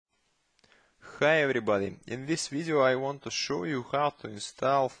Hi everybody, in this video I want to show you how to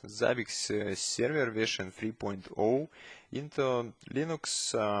install ZABBIX Server version 3.0 into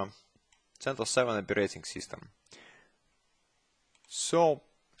Linux CentOS7 operating system. So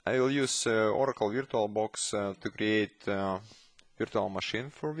I will use Oracle VirtualBox to create a virtual machine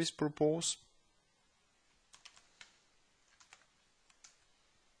for this purpose.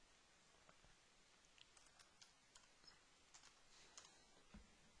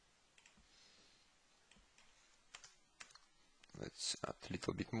 Let's add a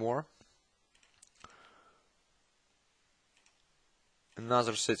little bit more.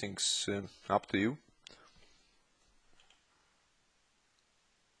 Another settings up to you.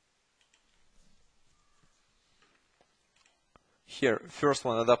 Here, first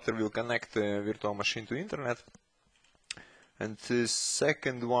one adapter will connect the virtual machine to internet, and the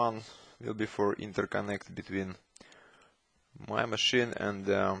second one will be for interconnect between my machine and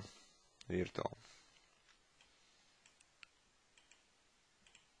virtual.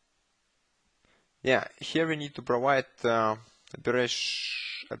 Yeah, here we need to provide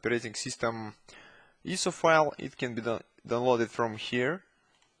operating system ISO file. It can be downloaded from here.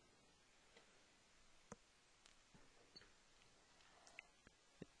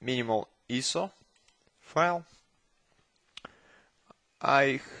 Minimal ISO file.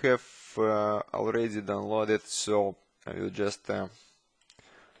 I have already downloaded, so I will just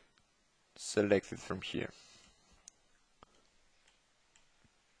select it from here.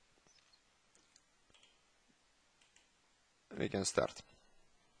 We can start.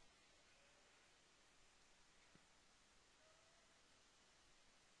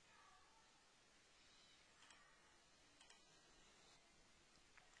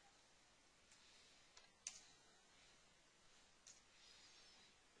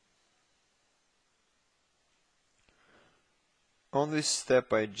 On this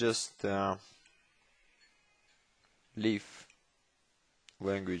step, I just leave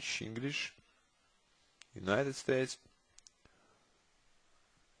language English, United States.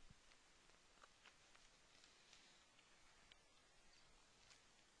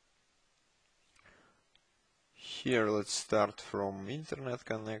 Here, let's start from internet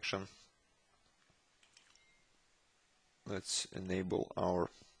connection. Let's enable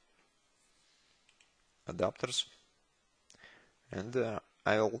our adapters, and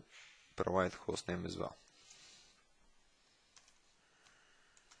I'll provide hostname as well.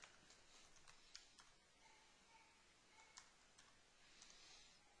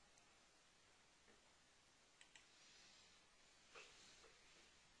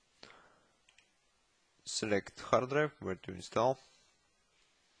 Select hard drive where to install,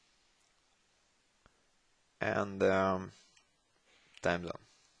 and time zone.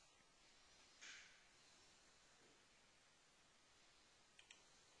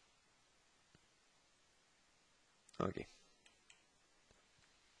 Okay.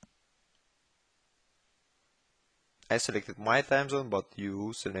 I selected my time zone, but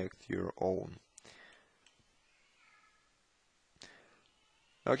you select your own.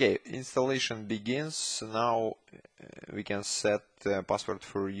 Okay, installation begins. Now we can set password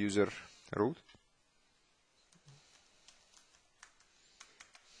for user root.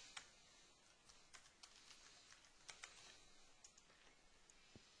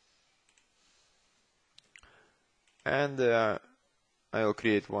 And I will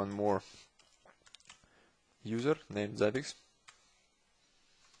create one more user named ZABBIX.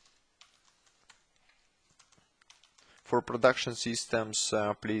 For production systems,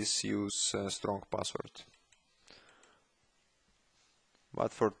 please use strong password.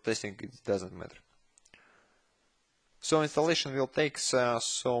 But for testing, it doesn't matter. So installation will take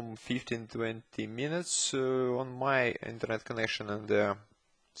some 15-20 minutes on my internet connection and the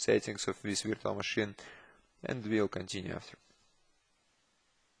settings of this virtual machine, and we'll continue after.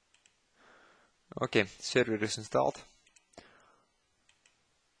 Okay, server is installed.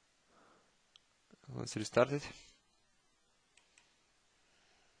 Let's restart it.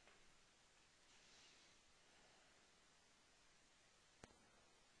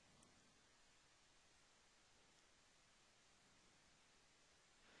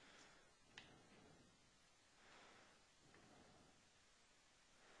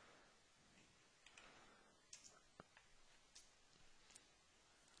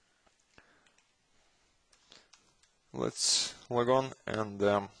 Let's log on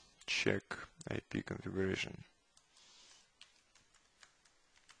and check IP configuration.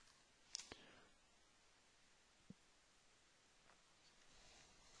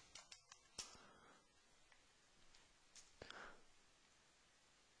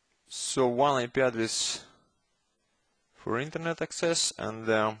 So one IP address for internet access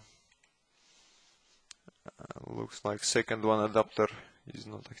and Looks like second one adapter is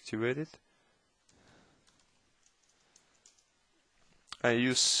not activated. I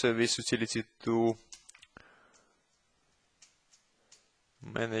use this utility to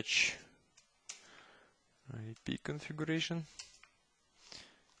manage IP configuration.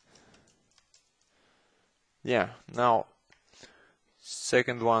 Yeah, now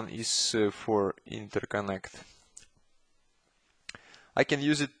second one is for interconnect. I can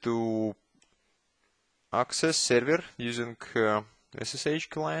use it to access server using SSH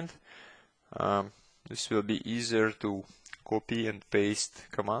client. This will be easier to copy and paste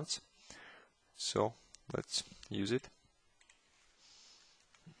commands. So let's use it.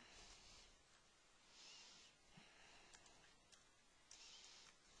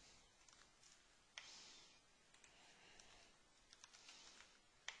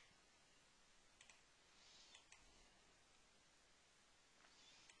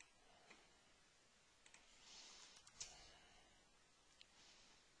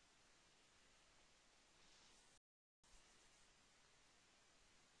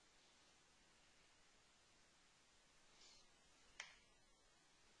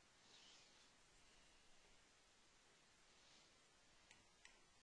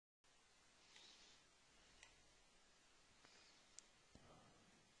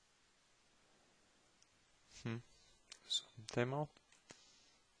 Some timeout.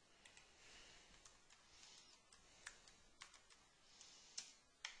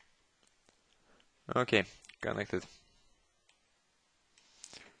 Okay, connected.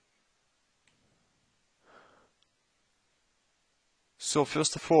 So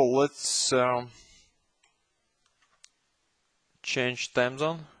first of all, let's change time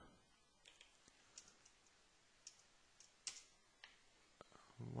zone.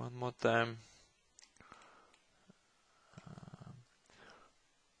 One more time.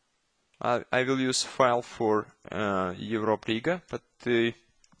 I will use file for Europe Riga, but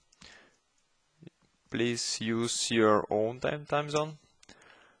please use your own time zone.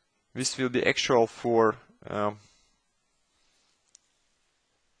 This will be actual for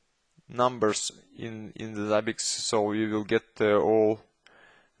numbers in the ZABBIX, so you will get all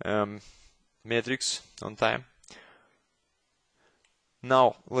metrics on time.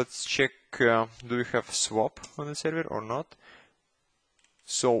 Now let's check do we have swap on the server or not.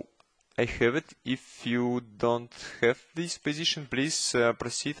 So I have it. If you don't have this position, please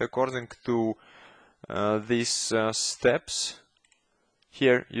proceed according to these steps.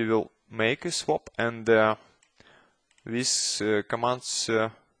 Here you will make a swap, and these commands,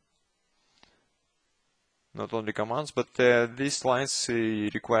 not only commands, but these lines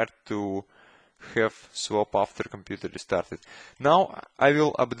required to have swap after computer restarted. Now I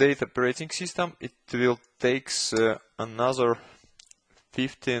will update operating system. It will take another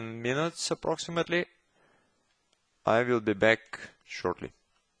 15 minutes approximately. I will be back shortly.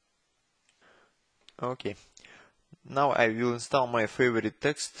 Okay, now I will install my favorite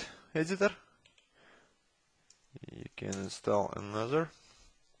text editor. You can install another.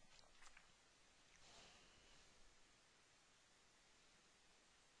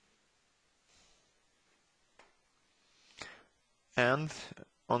 And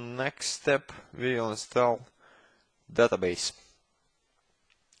on next step we will install database.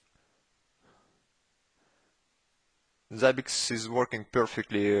 ZABBIX is working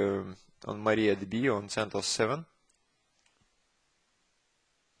perfectly on MariaDB on CentOS 7.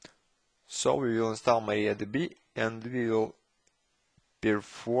 So we will install MariaDB and we will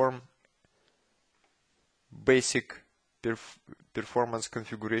perform basic performance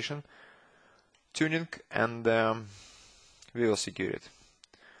configuration tuning, and we will secure it.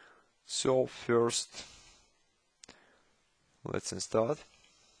 So first let's install it.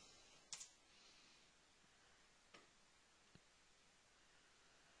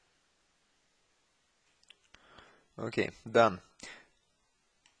 Okay, done.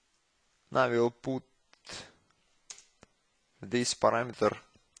 Now we will put this parameter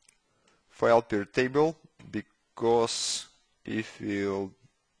file per table, because if we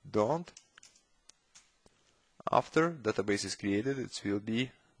don't, after database is created, it will be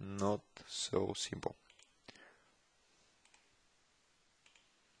not so simple.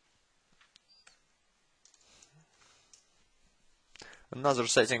 Another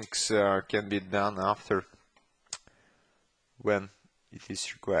settings can be done after, when it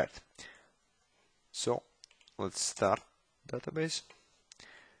is required. So let's start database,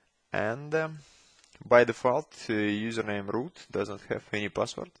 and by default username root doesn't have any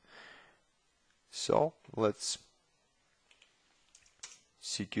password, so let's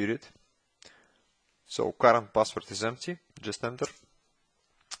secure it. So current password is empty, just enter,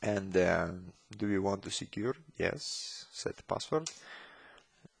 and do we want to secure? Yes, set password.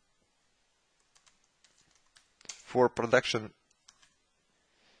 For production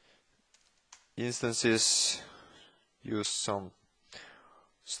instances, use some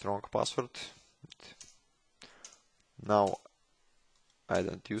strong password. Now I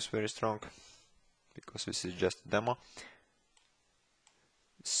don't use very strong because this is just a demo.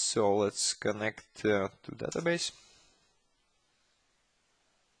 So let's connect to database.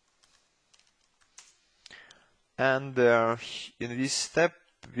 And in this step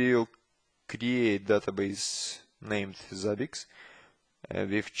we'll create database named ZABBIX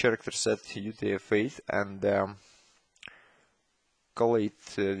with character set UTF-8 and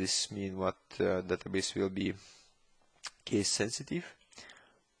collate. This means what database will be case sensitive.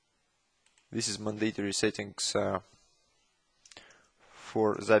 This is mandatory settings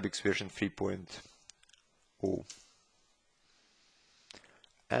for ZABBIX version 3.0.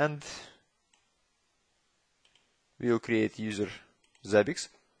 And we'll create user ZABBIX.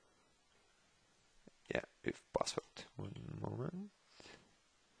 Yeah, with password. One moment.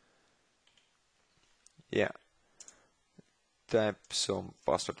 Yeah, type some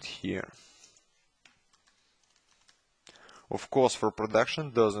password here. Of course, for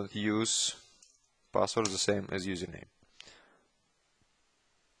production, doesn't use password the same as username.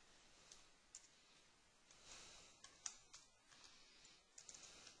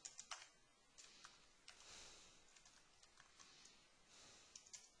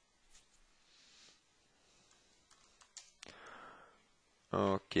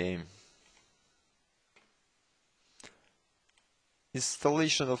 Okay.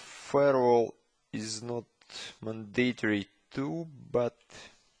 Installation of firewall is not mandatory too, but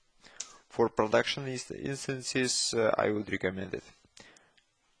for production instances I would recommend it.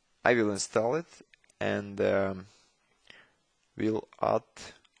 I will install it and we'll add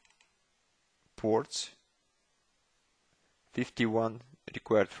ports. 51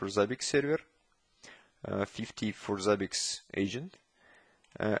 required for ZABBIX server, 50 for ZABBIX agent,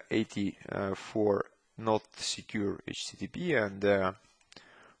 80 for not secure HTTP, and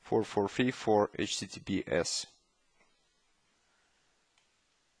 443 for HTTPS.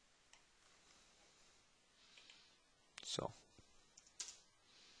 So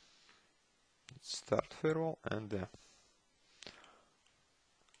let's start firewall and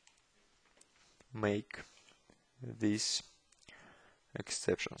make these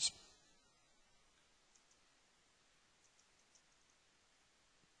exceptions.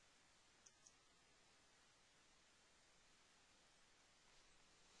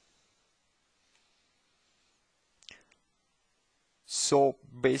 So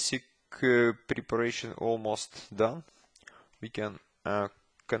basic preparation almost done. We can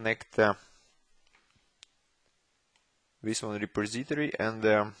connect this one repository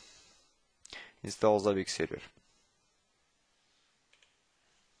and install ZABBIX server.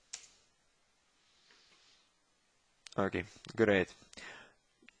 Okay, great.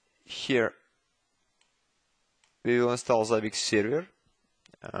 Here we will install ZABBIX server,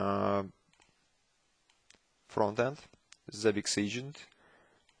 front end, ZABBIX agent,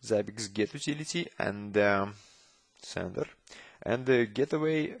 ZABBIX get utility, and sender. And the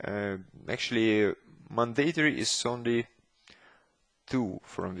gateway, actually mandatory is only 2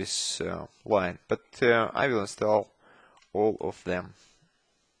 from this line, but I will install all of them.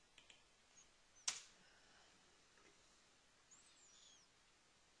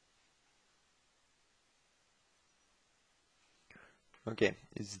 Okay,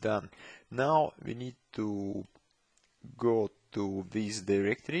 it's done. Now we need to go to this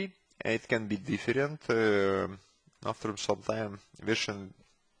directory. It can be different. After some time, version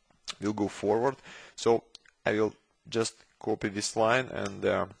will go forward. So I will just copy this line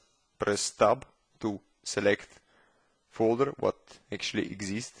and press tab to select folder what actually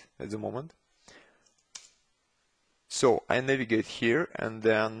exists at the moment. So I navigate here, and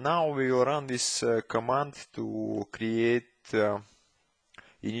now we will run this command to create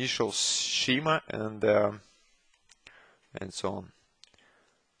initial schema and so on.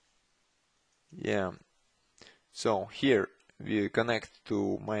 Yeah. So here we connect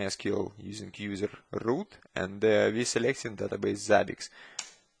to MySQL using user root, and we selecting database ZABBIX.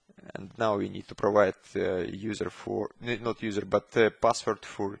 And now we need to provide user for not user but password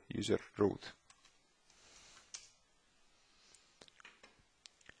for user root.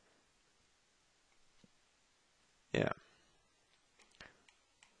 Yeah.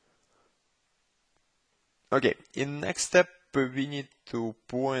 Okay, in next step we need to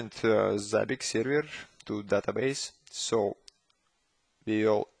point ZABBIX server to database. So we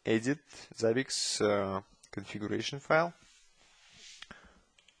will edit ZABBIX configuration file.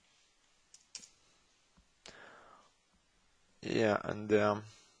 yeah, and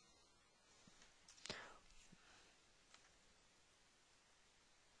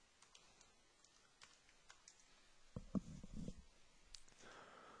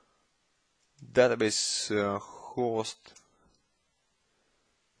database host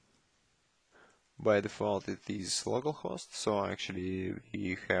by default it is localhost, so actually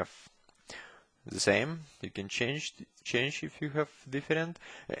we have the same. You can change if you have different.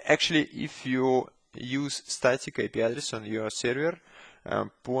 Actually, if you use static IP address on your server,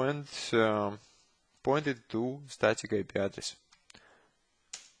 point it to static IP address.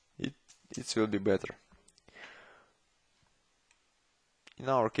 It will be better. In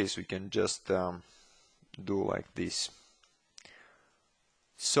our case, we can just do like this.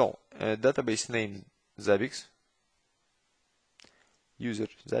 So, database name ZABBIX, user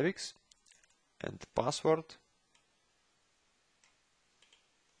ZABBIX, and password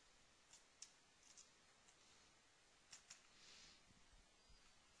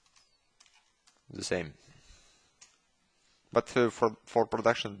the same. But for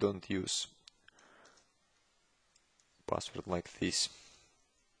production, don't use password like this.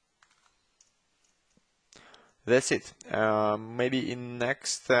 That's it. Maybe in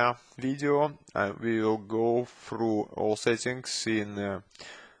next video we will go through all settings in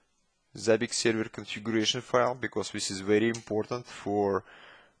ZABBIX server configuration file, because this is very important for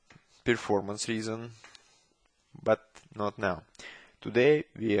performance reason, but not now. Today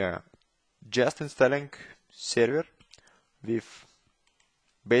we are just installing server with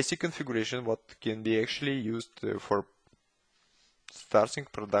basic configuration what can be actually used for starting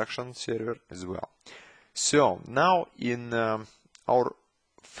production server as well. So now in our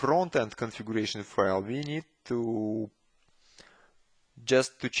front-end configuration file we need to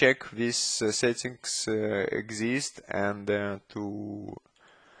just to check these settings exist and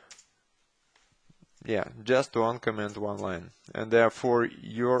just to uncomment one line. And for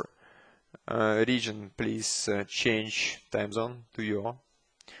your region, please change time zone to your.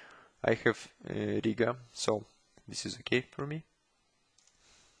 I have Riga, so this is okay for me.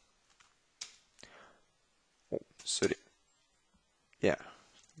 Oh, sorry. Yeah,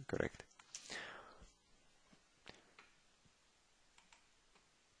 correct.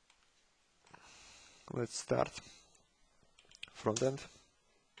 Let's start front end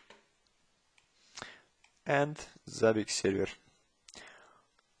and ZABBIX server.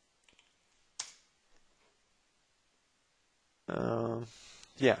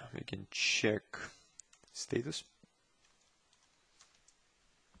 Yeah, we can check status.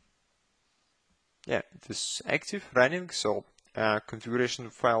 Yeah, it is active, running, so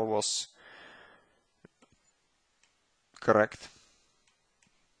configuration file was correct.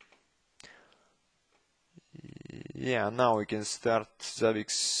 Yeah, now we can start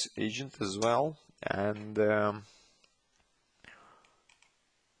ZABBIX agent as well, and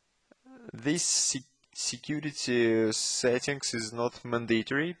this security settings is not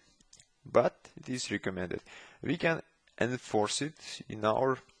mandatory, but it is recommended. We can enforce it in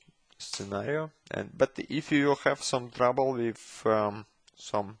our scenario, but if you have some trouble with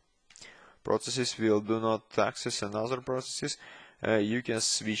some processes will do not access another processes, you can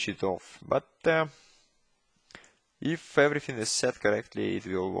switch it off. But if everything is set correctly, it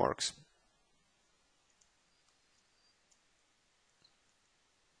will work.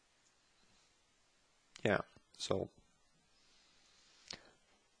 Yeah, so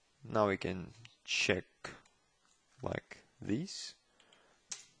now we can check like this.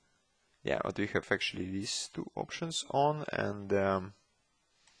 Yeah, but we have actually these two options on, and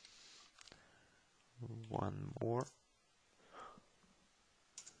one more.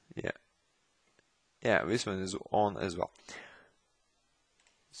 Yeah, this one is on as well.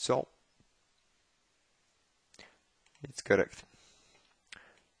 So it's correct.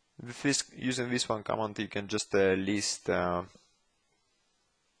 With this, using this one command, you can just list all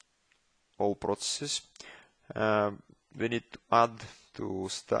processes. We need to add to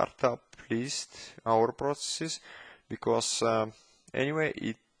startup list our processes, because anyway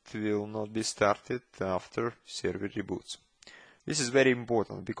it will not be started after server reboots. This is very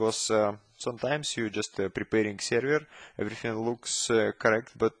important, because sometimes you just preparing server, everything looks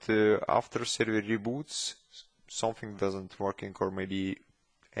correct, but after server reboots something doesn't working, or maybe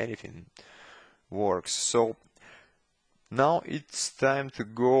anything works. So now it's time to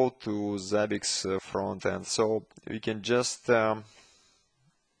go to ZABBIX front end. So we can just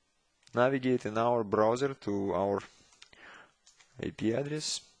navigate in our browser to our IP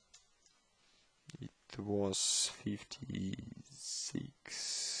address. It was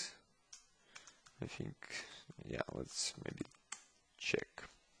 56, I think. Yeah, let's maybe check.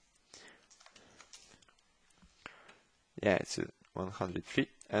 yeah, it's 103,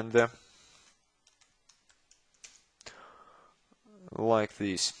 and like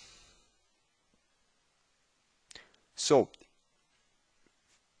this. So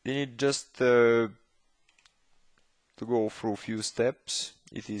we need just to go through a few steps.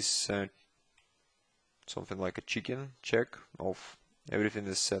 It is something like a chicken check of everything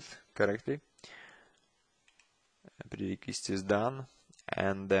is set correctly. Prerequisite is done,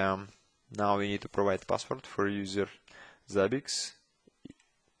 and now we need to provide password for user ZABBIX,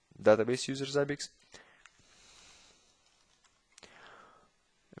 database user ZABBIX.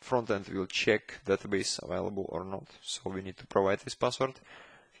 Front end will check database available or not, so we need to provide this password.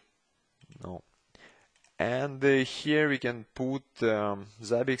 No. And here we can put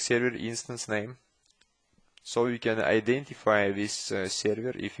ZABBIX server instance name, so you can identify this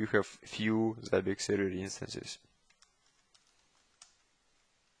server if you have few ZABBIX server instances.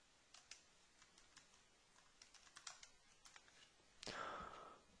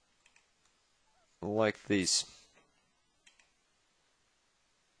 Like this.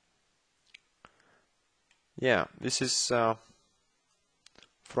 Yeah, this is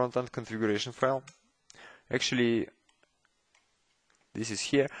front-end configuration file. Actually, this is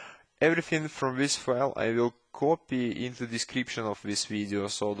here. Everything from this file I will copy into the description of this video,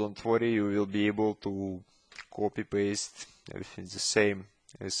 so don't worry, you will be able to copy paste everything the same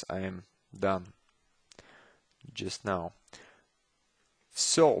as I am done just now.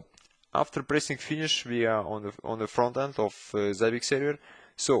 So after pressing finish, we are on the front end of ZABBIX server.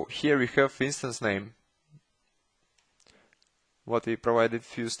 So here we have instance name, what we provided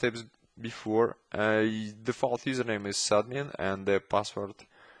few steps before. Default username is admin and the password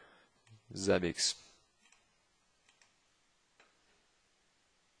ZABBIX.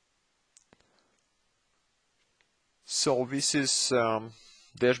 So this is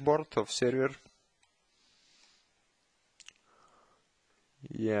dashboard of server.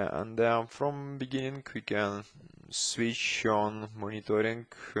 Yeah, and from beginning we can switch on monitoring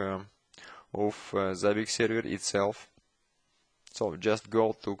of ZABBIX server itself. So just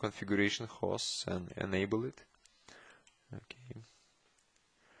go to configuration hosts and enable it. Okay.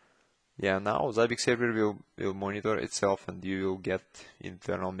 Yeah, now ZABBIX server will monitor itself, and you will get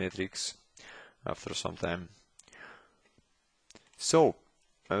internal metrics after some time. So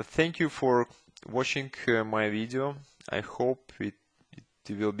thank you for watching my video. I hope it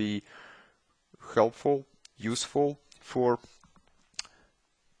will be helpful, useful for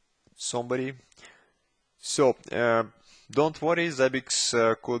somebody. So don't worry,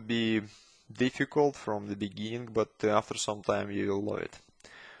 ZABBIX could be difficult from the beginning, but after some time you will love it.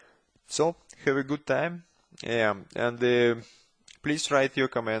 So have a good time, and please write your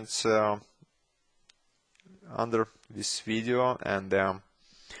comments under this video, and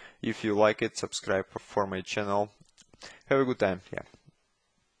if you like it, subscribe for my channel. Have a good time. Yeah.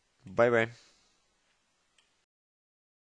 Bye bye.